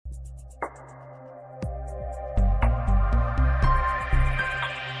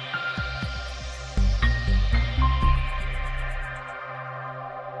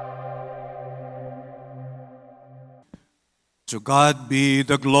To God be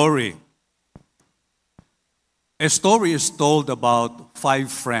the glory. A story is told about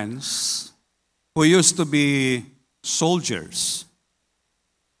 5 friends who used to be soldiers.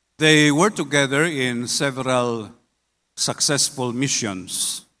 They were together in several successful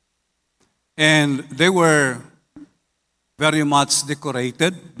missions, and they were very much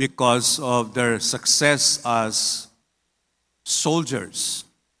decorated because of their success as soldiers.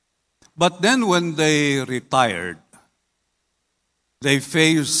 But then when they retired, they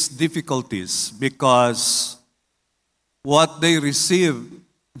faced difficulties because what they received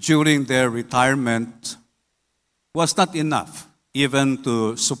during their retirement was not enough even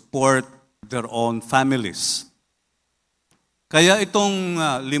to support their own families. Kaya itong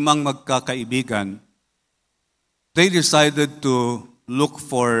 5 magkakaibigan, they decided to look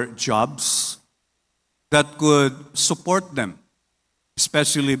for jobs that could support them,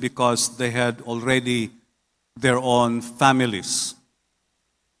 especially because they had already their own families.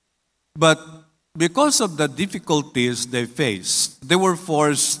 But because of the difficulties they faced, they were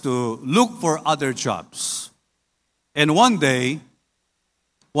forced to look for other jobs. And one day,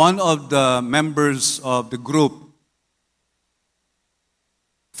 one of the members of the group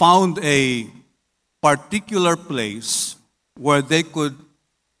found a particular place where they could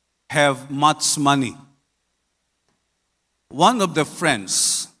have much money. One of the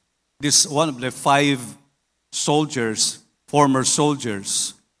friends, one of the 5 soldiers, former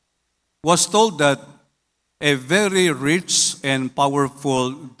soldiers, was told that a very rich and powerful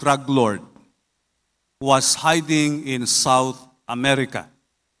drug lord was hiding in South America.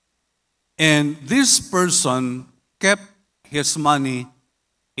 And this person kept his money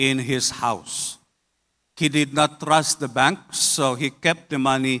in his house. He did not trust the bank, so he kept the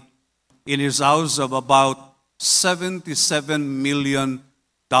money in his house of about $77 million.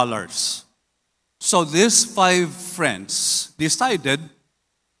 So these 5 friends decided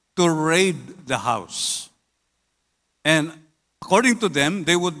to raid the house. And according to them,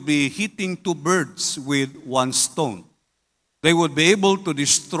 they would be hitting 2 birds with 1 stone. They would be able to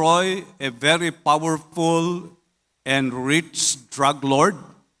destroy a very powerful and rich drug lord.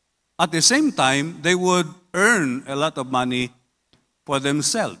 At the same time, they would earn a lot of money for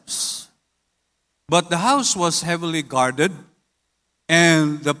themselves. But the house was heavily guarded,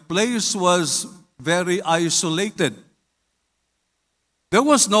 and the place was very isolated. There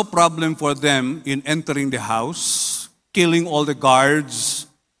was no problem for them in entering the house, killing all the guards,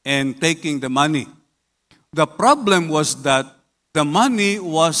 and taking the money. The problem was that the money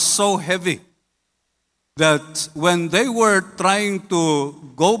was so heavy that when they were trying to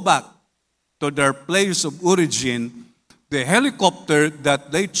go back to their place of origin, the helicopter that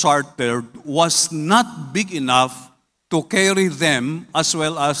they chartered was not big enough to carry them as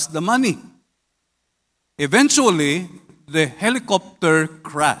well as the money. Eventually, the helicopter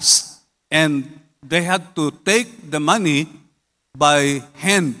crashed, and they had to take the money by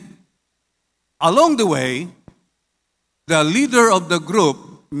hand. Along the way, the leader of the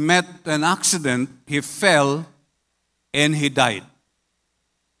group met an accident. He fell and he died.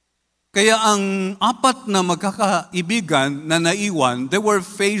 Kaya ang 4 na magkakaibigan na naiwan, they were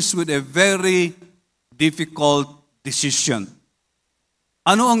faced with a very difficult decision.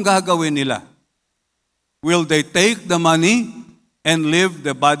 Ano ang gagawin nila? Will they take the money and leave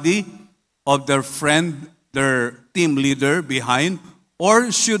the body of their friend, their team leader, behind? Or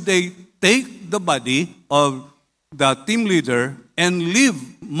should they take the body of the team leader and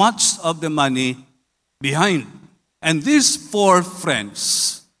leave much of the money behind? And these 4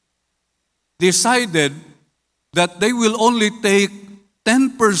 friends decided that they will only take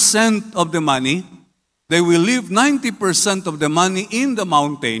 10% of the money. They will leave 90% of the money in the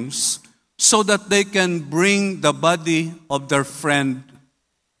mountains so that they can bring the body of their friend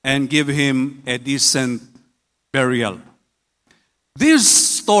and give him a decent burial. This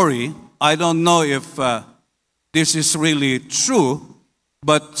story, I don't know if this is really true,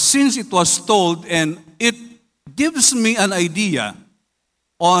 but since it was told, and it gives me an idea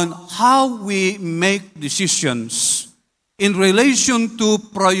on how we make decisions in relation to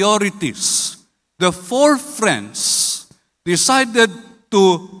priorities. The 4 friends decided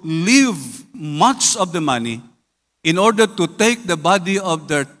to leave much of the money in order to take the body of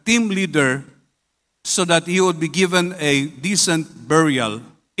their team leader so that he would be given a decent burial,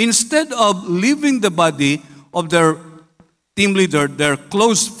 instead of leaving the body of their team leader, their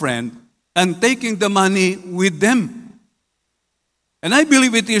close friend, and taking the money with them. And I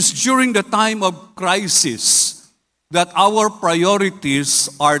believe it is during the time of crisis that our priorities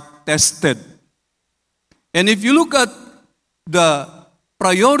are tested. And if you look at the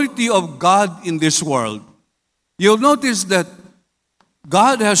priority of God in this world, you'll notice that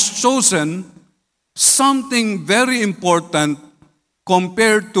God has chosen something very important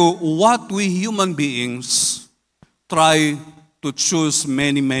compared to what we human beings try to choose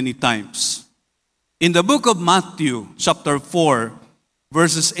many, many times. In the book of Matthew, chapter 4,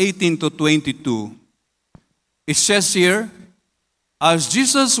 verses 18 to 22, it says here, as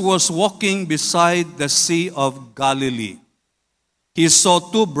Jesus was walking beside the Sea of Galilee, he saw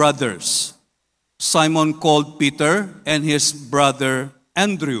two brothers, Simon called Peter and his brother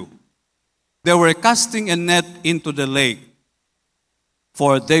Andrew. They were casting a net into the lake,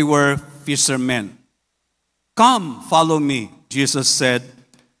 for they were fishermen. Come, follow me, Jesus said,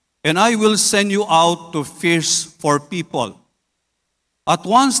 and I will send you out to fish for people. At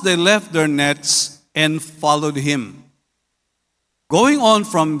once they left their nets and followed him. Going on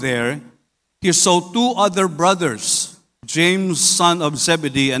from there, he saw two other brothers, James, son of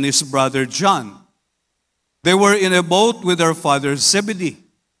Zebedee, and his brother John. They were in a boat with their father Zebedee,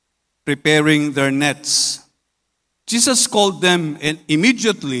 preparing their nets. Jesus called them, and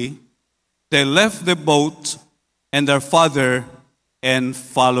immediately they left the boat and their father and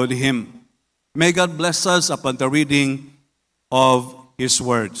followed him. May God bless us upon the reading of his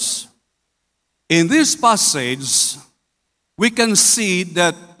words. In this passage, we can see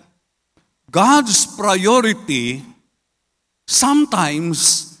that God's priority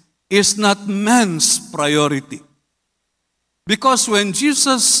sometimes is not man's priority. Because when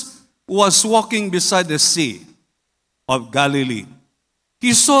Jesus was walking beside the Sea of Galilee,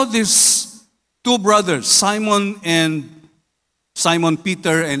 he saw these two brothers, Simon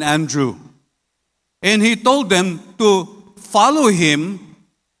Peter and Andrew. And he told them to follow him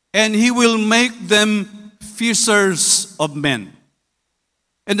and he will make them fishers of men.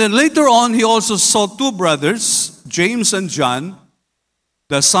 And then later on, he also saw two brothers, James and John,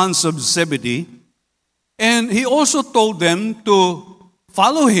 the sons of Zebedee, and he also told them to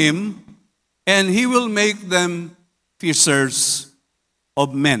follow him, and he will make them fishers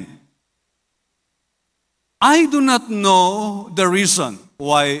of men. I do not know the reason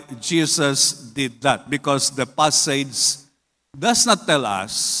why Jesus did that, because the passage does not tell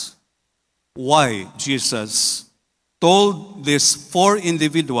us why Jesus told these four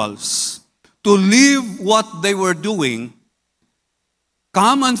individuals to leave what they were doing,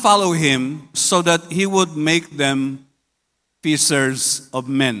 come and follow him so that he would make them fishers of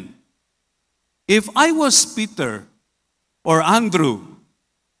men. If I was Peter or Andrew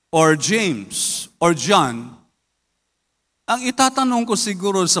or James or John, ang itatanong ko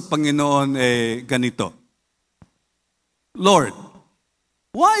siguro sa Panginoon ganito, Lord,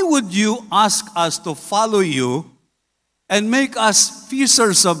 why would you ask us to follow you and make us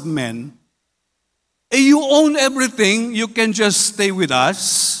fishers of men? You own everything, you can just stay with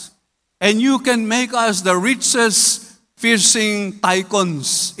us, and you can make us the richest fishing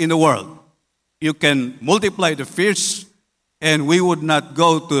tycoons in the world. You can multiply the fish, and we would not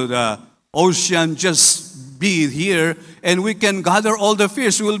go to the ocean, just be here, and we can gather all the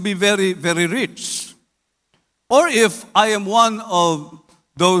fish. We'll be very, very rich. Or if I am one of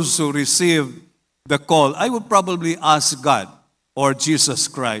those who receive the call, I would probably ask God or Jesus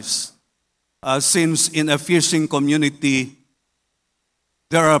Christ, since in a fishing community,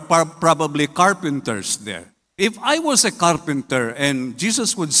 there are probably carpenters there. If I was a carpenter and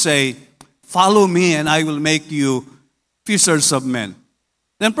Jesus would say, follow me and I will make you fishers of men,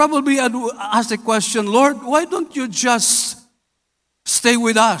 then probably I'd ask the question, Lord, why don't you just stay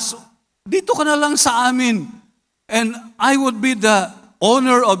with us? Dito ka na lang sa amin. And I would be the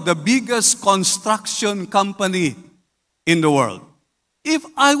owner of the biggest construction company in the world. If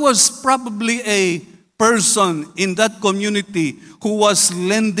I was probably a person in that community who was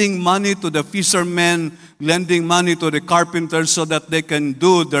lending money to the fishermen, lending money to the carpenters so that they can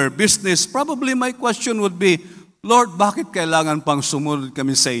do their business, probably my question would be, Lord, bakit kailangan pang sumunod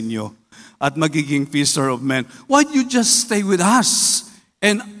kami sa inyo at magiging fisher of men? Why don't you just stay with us?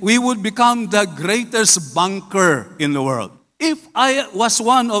 And we would become the greatest banker in the world. If I was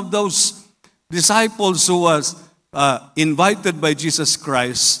one of those disciples who was invited by Jesus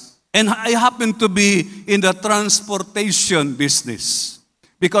Christ, and I happen to be in the transportation business.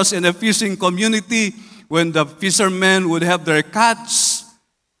 Because in a fishing community, when the fishermen would have their catch,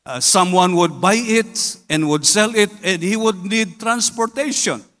 someone would buy it and would sell it, and he would need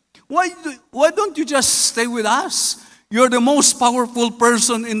transportation. Why don't you just stay with us? You're the most powerful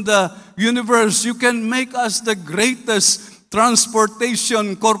person in the universe. You can make us the greatest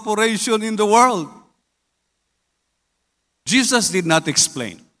transportation corporation in the world. Jesus did not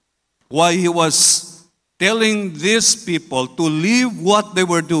explain why he was telling these people to leave what they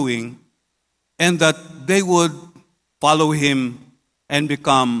were doing and that they would follow him and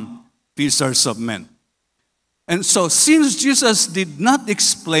become fishers of men. And so, since Jesus did not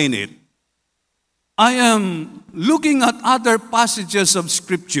explain it, I am looking at other passages of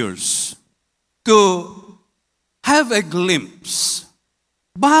scriptures to have a glimpse.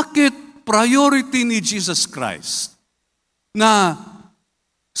 Bakit priority ni Jesus Christ na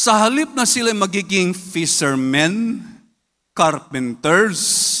sa halip na sila magiging fishermen,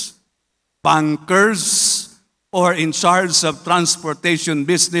 carpenters, bankers, or in charge of transportation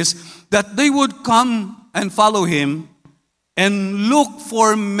business, that they would come and follow Him and look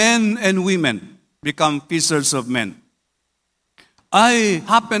for men and women, become fishers of men. I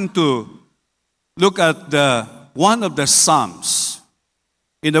happen to look at one of the Psalms.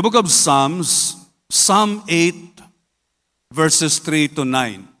 In the book of Psalms, Psalm 8, verses 3 to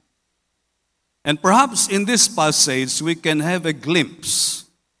 9. And perhaps in this passage, we can have a glimpse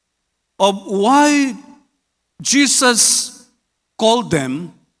of why Jesus called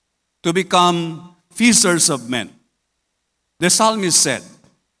them to become fishers of men. The psalmist said,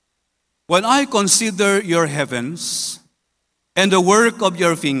 "When I consider your heavens and the work of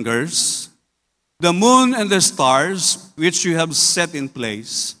your fingers, the moon and the stars which you have set in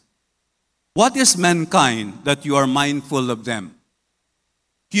place, what is mankind that you are mindful of them?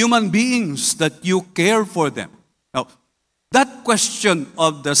 Human beings that you care for them." Now, that question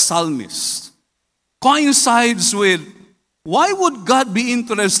of the psalmist coincides with, why would God be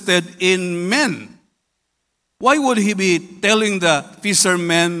interested in men? Why would He be telling the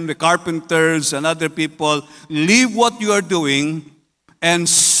fishermen, the carpenters, and other people, leave what you are doing and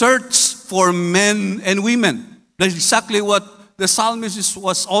search for men and women? That's exactly what the psalmist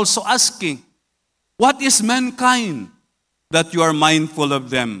was also asking. What is mankind that you are mindful of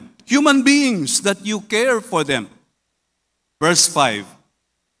them? Human beings that you care for them. Verse 5,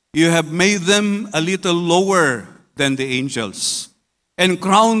 "You have made them a little lower than the angels and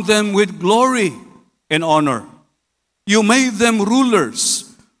crowned them with glory and honor. You made them rulers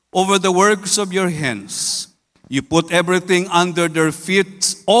over the works of your hands. You put everything under their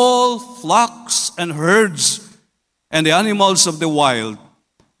feet, all flocks and herds and the animals of the wild,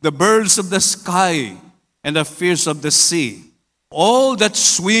 the birds of the sky and the fish of the sea, all that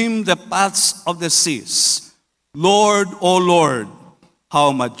swim the paths of the seas. Lord, O Lord,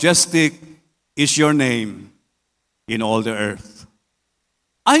 how majestic is your name in all the earth."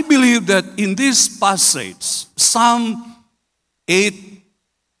 I believe that in this passage, Psalm 8,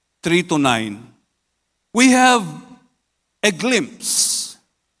 3 to 9, we have a glimpse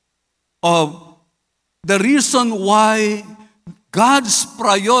of the reason why God's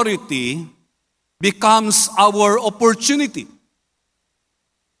priority becomes our opportunity.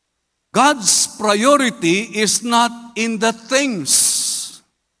 God's priority is not in the things.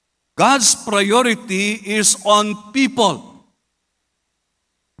 God's priority is on people.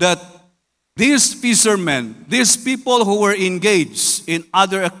 That these fishermen, these people who were engaged in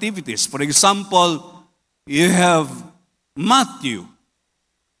other activities, for example, you have Matthew,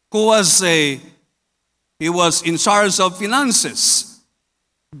 who was he was in charge of finances.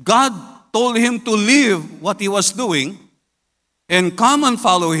 God told him to leave what he was doing and come and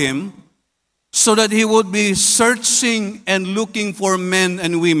follow Him so that he would be searching and looking for men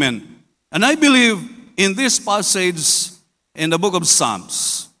and women. And I believe in this passage in the book of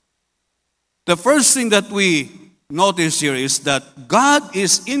Psalms, the first thing that we notice here is that God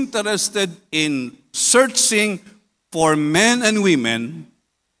is interested in searching for men and women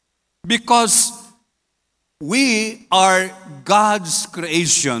because we are God's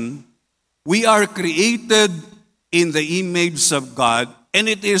creation. We are created in the image of God, and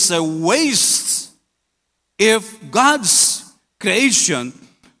it is a waste if God's creation,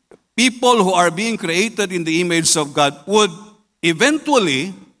 people who are being created in the image of God, would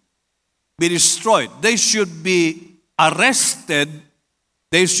eventually be destroyed. They should be arrested.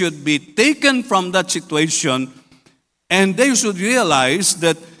 They should be taken from that situation, and they should realize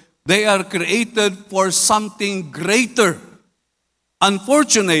that they are created for something greater.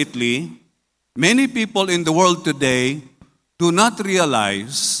 Unfortunately, many people in the world today do not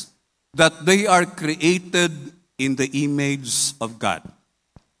realize that they are created in the image of God.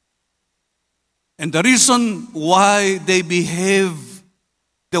 And the reason why they behave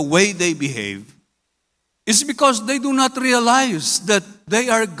the way they behave is because they do not realize that they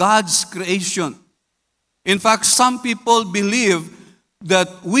are God's creation. In fact, some people believe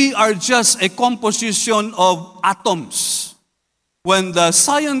that we are just a composition of atoms. When the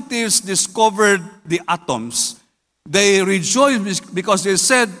scientists discovered the atoms, they rejoiced because they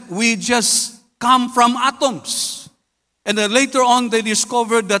said, we just come from atoms. And then later on, they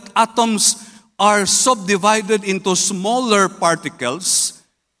discovered that atoms are subdivided into smaller particles,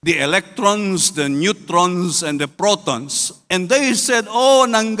 the electrons, the neutrons, and the protons. And they said,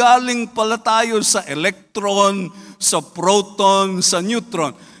 nanggaling pala tayo sa electron, sa proton, sa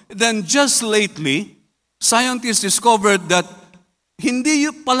neutron. Then just lately, scientists discovered that hindi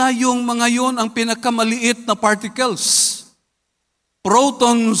pala yung mga yon ang pinakamaliit na particles.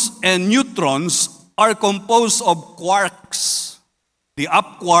 Protons and neutrons are composed of quarks, the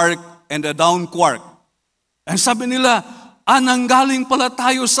up quark and the down quark. And sabi nila, nanggaling pala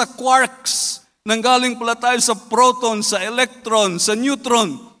tayo sa quarks, nanggaling pala tayo sa proton, sa electron, sa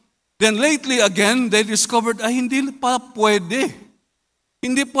neutron. Then lately again, they discovered, hindi pa pwede.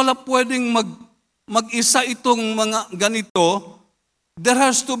 Hindi pala pwedeng mag-isa itong mga ganito. There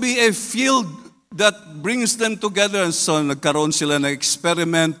has to be a field that brings them together. So nagkaroon sila ng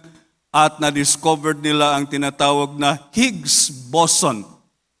experiment at na-discovered nila ang tinatawag na Higgs boson.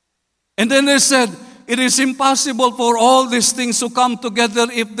 And then they said, it is impossible for all these things to come together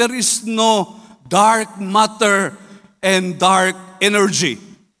if there is no dark matter and dark energy,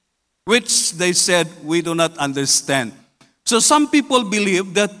 which they said we do not understand. So some people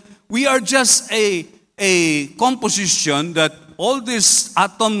believe that we are just a composition that all these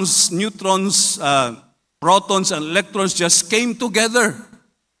atoms, neutrons, protons, and electrons just came together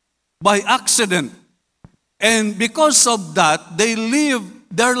by accident. And because of that, they live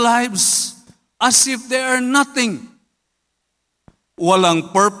their lives as if they are nothing.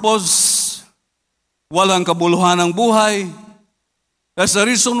 Walang purpose, walang kabuluhan ng buhay. That's the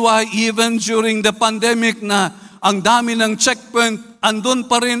reason why even during the pandemic na ang dami ng checkpoint, andun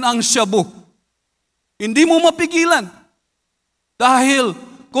pa rin ang shabu. Hindi mo mapigilan. Dahil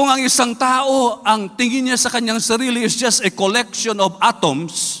kung ang isang tao, ang tingin niya sa kanyang sarili is just a collection of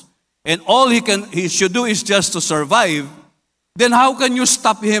atoms, and all he should do is just to survive, then how can you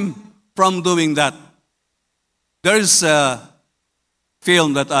stop him from doing that? There's a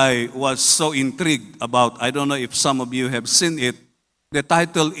film that I was so intrigued about. I don't know if some of you have seen it. The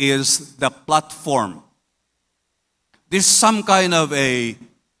title is The Platform. This is some kind of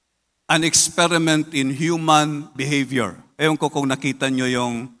an experiment in human behavior. Ewan ko kung nakita nyo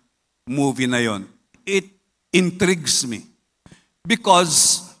yung movie na yon. It intrigues me.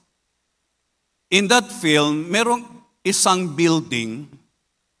 Because in that film, merong isang building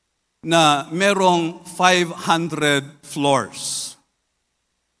na merong 500 floors.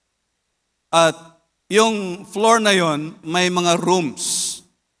 At yung floor na yon, may mga rooms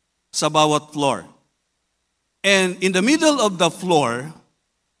sa bawat floor. And in the middle of the floor,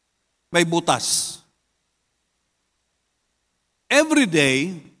 may butas. Every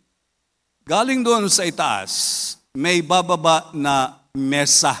day, galing doon sa itaas, may bababa na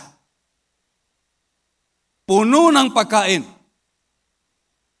mesa. Puno ng pagkain.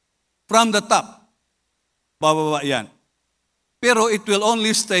 From the top, bababa yan. Pero it will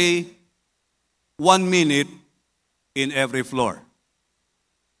only stay 1 minute in every floor.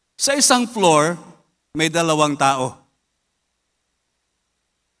 Sa isang floor, may 2 tao.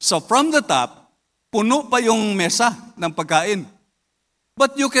 So from the top, puno pa yung mesa ng pagkain.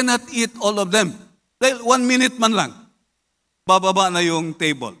 But you cannot eat all of them. Dahil 1 minute man lang, bababa na yung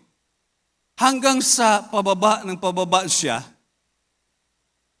table. Hanggang sa pababa siya,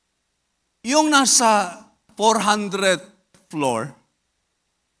 yung nasa 400th floor,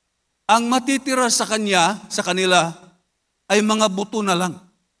 ang matitira sa kanila, ay mga buto na lang.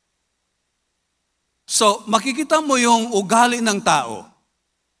 So, makikita mo yung ugali ng tao,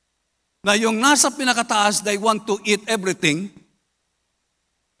 na yung nasa pinakataas, they want to eat everything,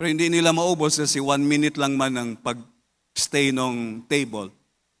 pero hindi nila maubos kasi 1 minute lang man ang pag-stay ng table.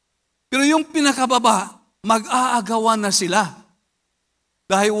 Pero yung pinakababa, mag-aagawan na sila.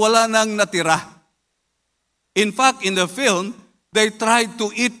 Dahil wala nang natira. In fact, in the film, they tried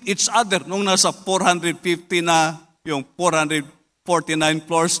to eat each other. Nung nasa 450 na, yung 449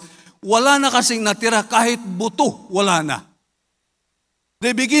 floors, wala na kasing natira kahit buto, wala na.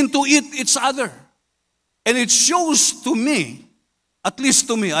 They begin to eat each other. And it shows to me, at least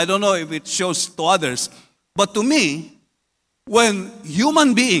to me, I don't know if it shows to others, but to me, when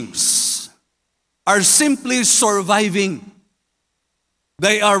human beings are simply surviving,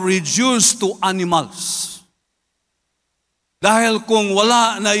 they are reduced to animals. Dahil kung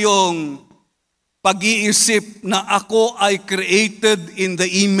wala na yung pag-iisip na ako ay created in the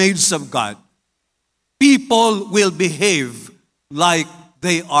image of God, people will behave like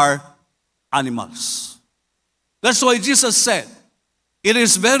they are animals. That's why Jesus said, it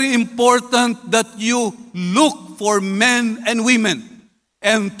is very important that you look for men and women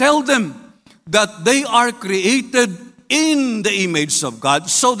and tell them that they are created in the image of God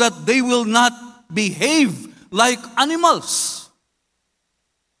so that they will not behave like animals.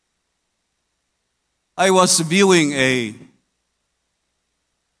 I was viewing a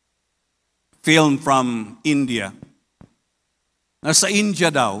film from India. Nasa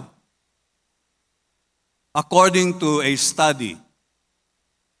India daw, according to a study,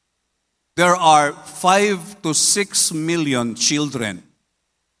 there are 5 to 6 million children.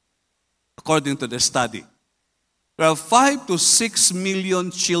 According to the study, there are 5 to 6 million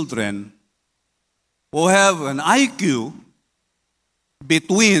children who have an IQ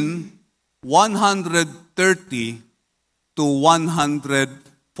between 130 to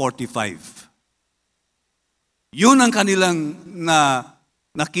 145. Yun ang kanilang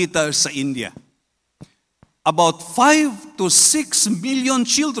nakita sa India. About 5 to 6 million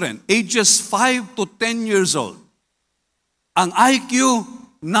children, ages 5 to 10 years old. Ang IQ,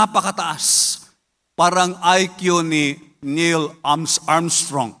 napakataas. Parang IQ ni Neil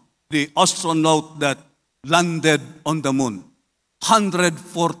Armstrong, the astronaut that landed on the moon.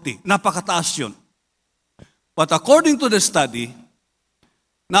 140. Napakataas yun. But according to the study,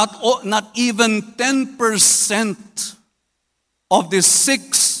 not even 10% of the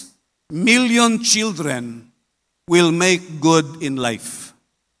 6 million children will make good in life.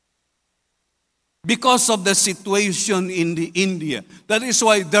 Because of the situation in India. That is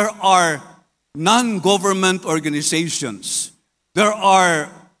why there are non-government organizations. There are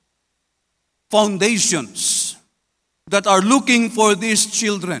foundations that are looking for these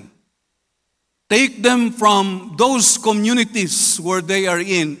children. Take them from those communities where they are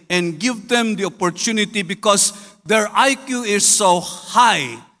in and give them the opportunity because their IQ is so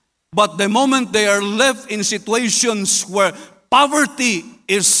high. But the moment they are left in situations where poverty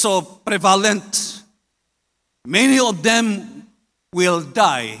is so prevalent, many of them will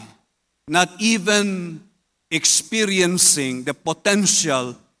die, not even experiencing the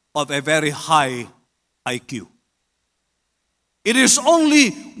potential of a very high IQ. It is only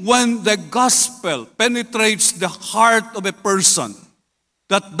when the gospel penetrates the heart of a person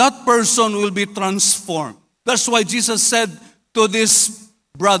that that person will be transformed. That's why Jesus said to these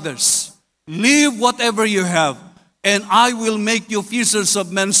brothers, leave whatever you have, and I will make you fishers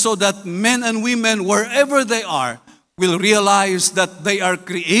of men, so that men and women, wherever they are, will realize that they are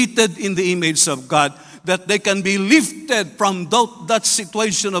created in the image of God, that they can be lifted from that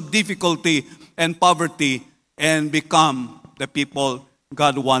situation of difficulty and poverty and become the people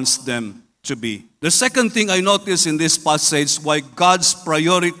God wants them to be. The second thing I notice in this passage, why God's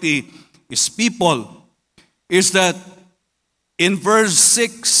priority is people, is that in verse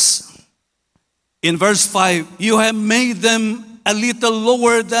 6, in verse 5, you have made them a little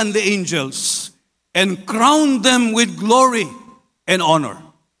lower than the angels and crowned them with glory and honor.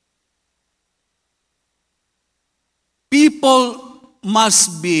 People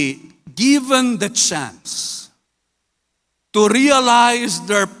must be given the chance to realize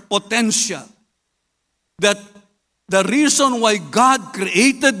their potential. That the reason why God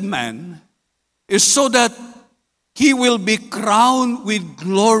created man is so that he will be crowned with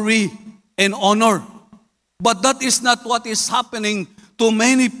glory and honor. But that is not what is happening to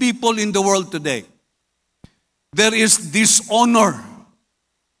many people in the world today. There is dishonor.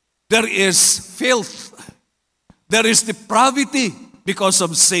 There is filth. There is depravity because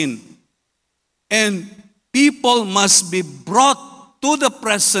of sin. And people must be brought to the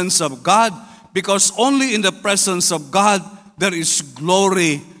presence of God, because only in the presence of God there is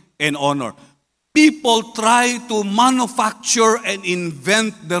glory and honor. People try to manufacture and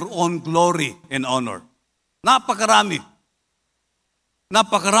invent their own glory and honor. Napakaraming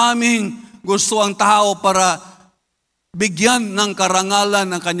gusto ang tao para bigyan ng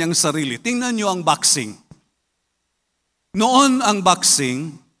karangalan ng kanyang sarili. Tingnan niyo ang boxing. Noon ang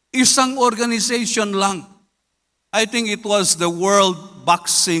boxing, isang organization lang. I think it was the World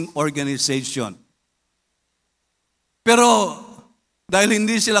Boxing Organization. Pero dahil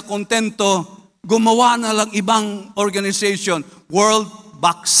hindi sila kontento, gumawa na lang ibang organization, World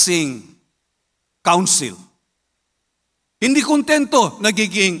Boxing Council. Hindi kontento,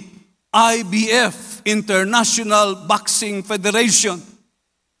 nagiging IBF, International Boxing Federation.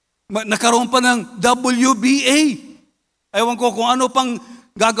 Nakaroon pa ng WBA. Ewan ko kung ano pang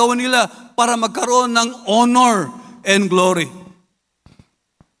gagawin nila para magkaroon ng honor and glory.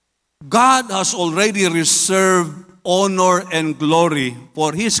 God has already reserved honor and glory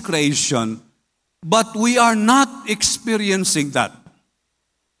for His creation, but we are not experiencing that.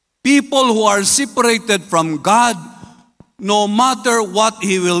 People who are separated from God, no matter what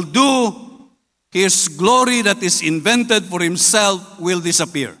He will do, His glory that is invented for Himself will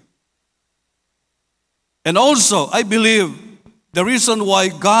disappear. And also, I believe the reason why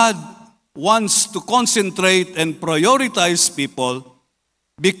God wants to concentrate and prioritize people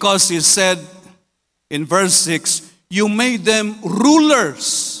because he said in verse 6, you made them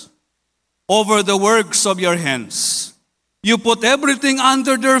rulers over the works of your hands. You put everything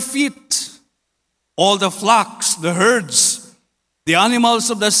under their feet, all the flocks, the herds, the animals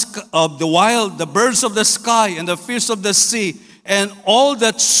of the wild, the birds of the sky, and the fish of the sea, and all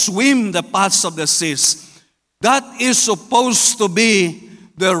that swim the paths of the seas. That is supposed to be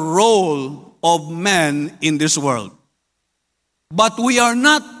the role of man in this world. But we are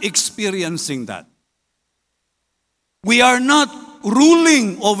not experiencing that. We are not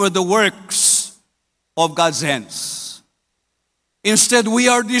ruling over the works of God's hands. Instead, we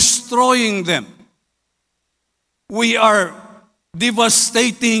are destroying them. We are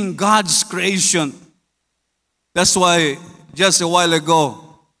devastating God's creation. That's why just a while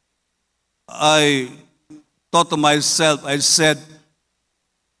ago, I thought to myself, I said,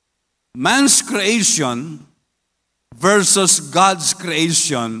 man's creation versus God's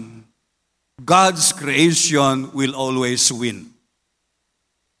creation will always win.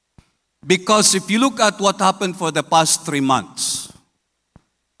 Because if you look at what happened for the past 3 months,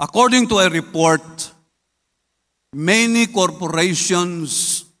 according to a report, many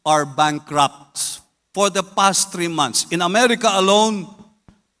corporations are bankrupt for the past 3 months. In America alone,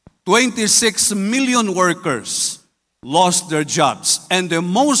 26 million workers lost their jobs. And the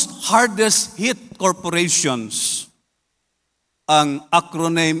most hardest hit corporations, ang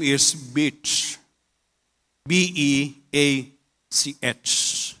acronym is BEACH. B-E-A-C-H.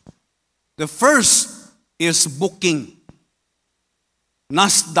 The first is Booking.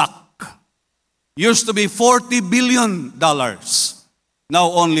 NASDAQ. Used to be $40 billion. Now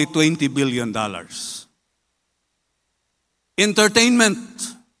only $20 billion.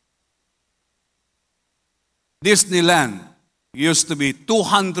 Entertainment. Disneyland used to be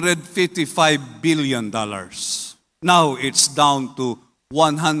 $255 billion. Now it's down to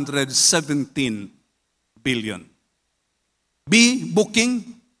 $117 billion. B,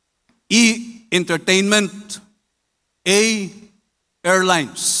 Booking. E, Entertainment. A,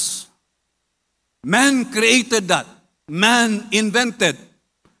 Airlines. Man created that. Man invented.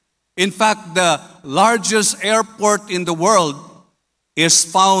 In fact, the largest airport in the world is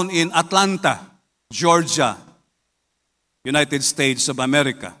found in Atlanta, Georgia, United States of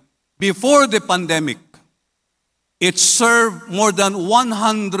America. Before the pandemic, it served more than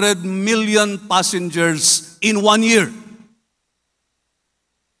 100 million passengers in 1 year.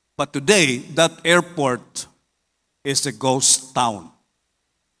 But today, that airport is a ghost town.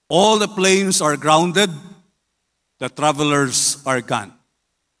 All the planes are grounded. The travelers are gone.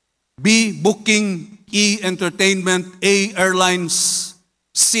 B, Booking. E, Entertainment. A, Airlines.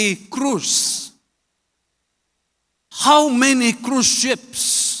 C, Cruise. How many cruise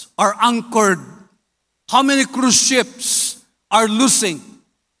ships are anchored? How many cruise ships are losing?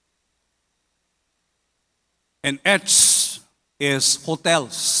 And H is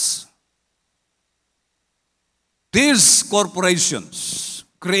hotels. These corporations,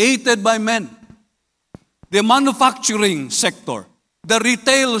 created by men, the manufacturing sector, the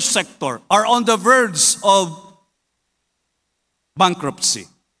retail sector, are on the verge of bankruptcy.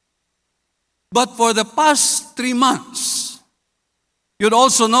 But for the past 3 months, you'd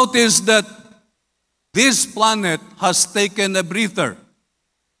also notice that this planet has taken a breather.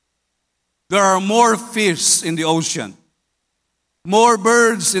 There are more fish in the ocean, more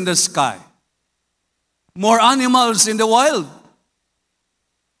birds in the sky, more animals in the wild,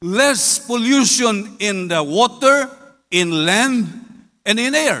 less pollution in the water, in land, and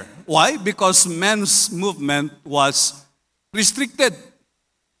in air. Why? Because man's movement was restricted.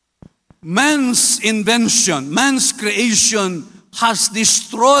 Man's invention, man's creation has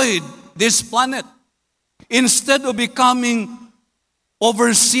destroyed this planet. Instead of becoming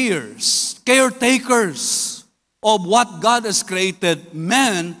overseers, caretakers of what God has created,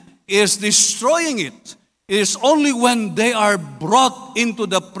 man is destroying it. It is only when they are brought into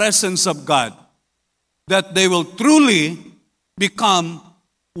the presence of God that they will truly become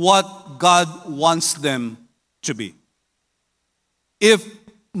what God wants them to be. If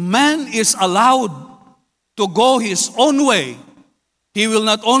man is allowed to go his own way, he will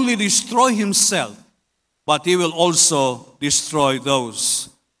not only destroy himself, but he will also destroy those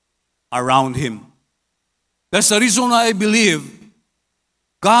around him. That's the reason why I believe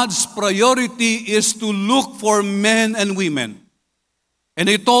God's priority is to look for men and women. And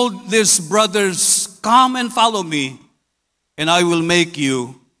he told these brothers, come and follow me, and I will make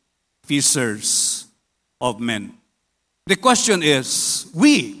you fishers of men. The question is,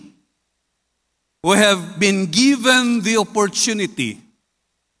 we who have been given the opportunity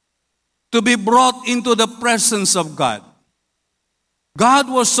to be brought into the presence of God. God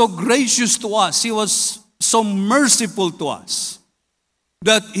was so gracious to us. He was so merciful to us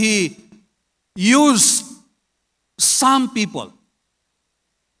that He used some people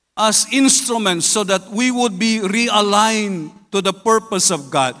as instruments so that we would be realigned to the purpose of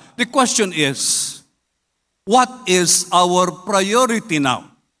God. The question is, what is our priority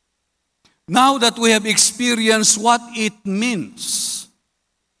now? Now that we have experienced what it means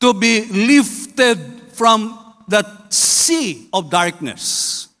to be lifted from that sea of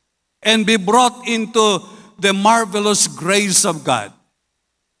darkness and be brought into the marvelous grace of God,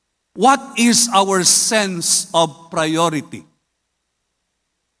 what is our sense of priority?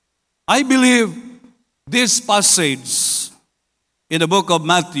 I believe this passage in the book of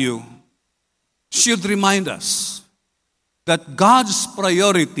Matthew should remind us that God's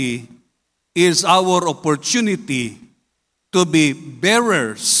priority is our opportunity to be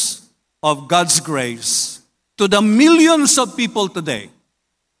bearers of God's grace to the millions of people today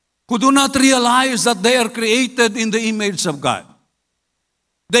who do not realize that they are created in the image of God.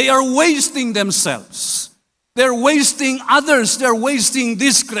 They are wasting themselves. They're wasting others. They're wasting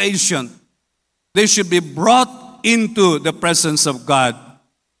this creation. They should be brought into the presence of God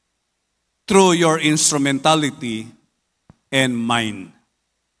through your instrumentality and mine.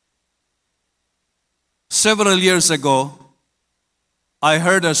 Several years ago, I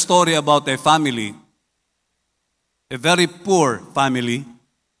heard a story about a family, a very poor family.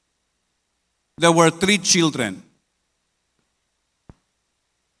 There were 3 children.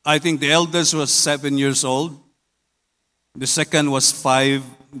 I think the eldest was 7 years old. The second was 5.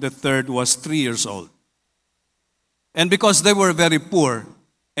 The third was 3 years old. And because they were very poor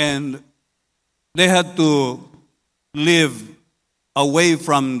and they had to live away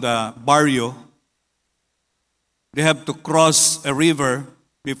from the barrio, they have to cross a river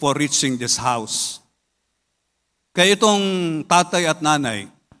before reaching this house. Kaya itong tatay at nanay,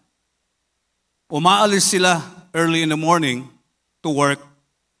 umaalis sila early in the morning to work.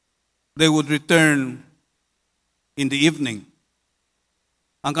 They would return in the evening.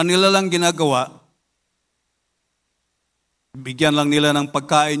 Ang kanila lang ginagawa, bigyan lang nila ng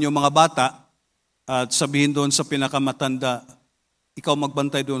pagkain yung mga bata at sabihin doon sa pinakamatanda, ikaw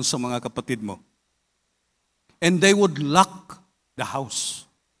magbantay doon sa mga kapatid mo. And they would lock the house.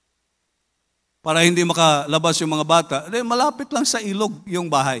 Para hindi makalabas yung mga bata, malapit lang sa ilog yung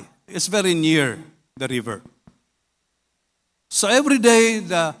bahay. It's very near the river. So every day,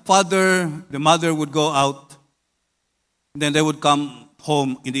 the father, the mother would go out, then they would come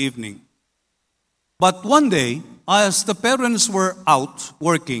home in the evening. But one day, as the parents were out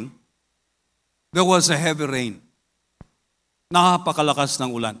working, there was a heavy rain. Napakalakas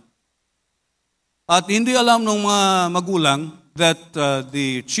ng ulan. At hindi alam ng mga magulang that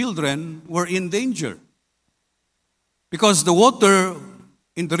the children were in danger. Because the water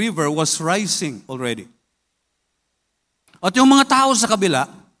in the river was rising already. At yung mga tao sa kabila,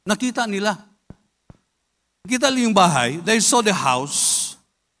 nakita nila. Nakita nila yung bahay, they saw the house,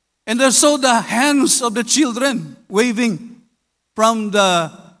 and they saw the hands of the children waving from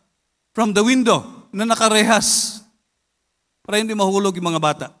the window na nakarehas para hindi mahulog yung mga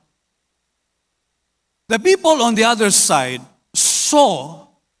bata. The people on the other side saw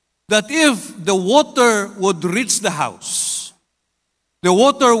that if the water would reach the house, the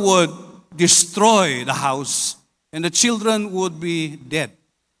water would destroy the house and the children would be dead.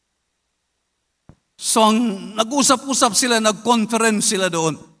 So nag-usap-usap sila, nag-conference sila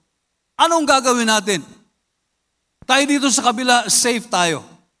doon. Anong gagawin natin? Tayo dito sa kabila, safe tayo.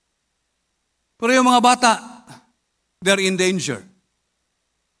 Pero yung mga bata, they're in danger.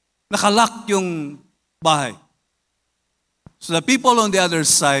 Nakalock yung bahay. So the people on the other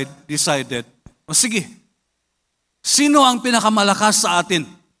side decided, sige, sino ang pinakamalakas sa atin?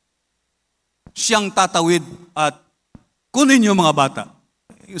 Siyang tatawid at kunin yung mga bata.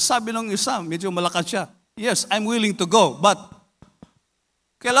 Sabi ng isa, medyo malakas siya. Yes, I'm willing to go, but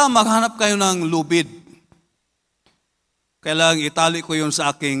kailangan maghanap kayo ng lubid. Kailangan itali ko yun sa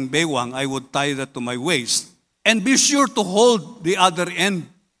aking baywang. I would tie that to my waist. And be sure to hold the other end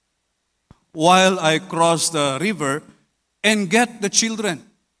while I cross the river and get the children.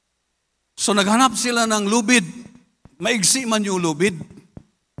 So naghanap sila ng lubid. Maigsi man yung lubid.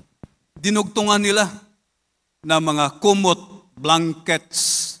 Dinugtungan nila na mga kumot,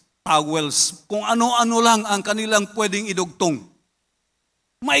 blankets, towels, kung ano-ano lang ang kanilang pwedeng idugtong.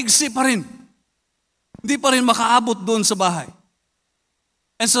 Maigsi pa rin. Hindi pa rin makaabot doon sa bahay.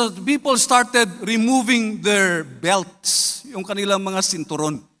 And so people started removing their belts, yung kanilang mga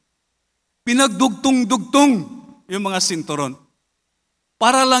sinturon. Pinagdugtong-dugtong yung mga sinturon.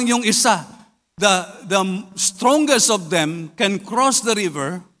 para lang yung isa, the strongest of them can cross the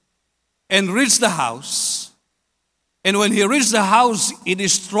river and reach the house. And when he reached the house, he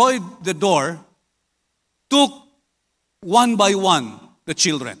destroyed the door, took one by one the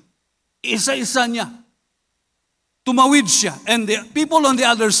children. Isa-isa niya. Tumawid siya. And the people on the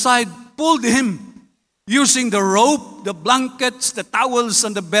other side pulled him using the rope, the blankets, the towels,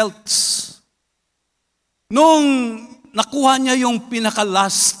 and the belts. Nung nakuha niya yung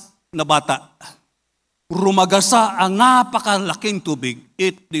pinaka-last na bata, rumagasa ang napakalaking tubig.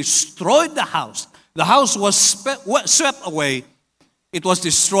 It destroyed the house. The house was swept away. It was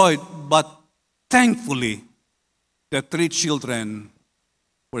destroyed, but thankfully, the 3 children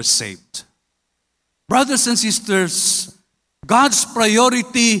were saved. Brothers and sisters, God's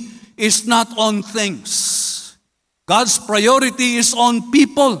priority is not on things. God's priority is on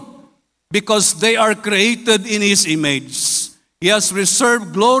people because they are created in His image. He has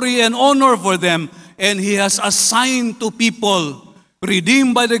reserved glory and honor for them, and He has assigned to people,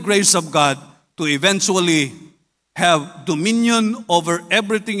 redeemed by the grace of God, to eventually have dominion over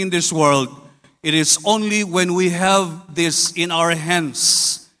everything in this world. It is only when we have this in our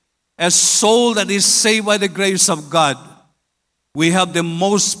hands, a soul that is saved by the grace of God, we have the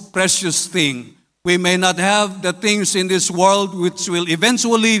most precious thing. We may not have the things in this world which will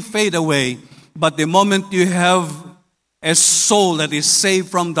eventually fade away, but the moment you have a soul that is saved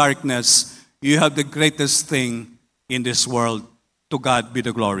from darkness, you have the greatest thing in this world. To God be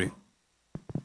the glory.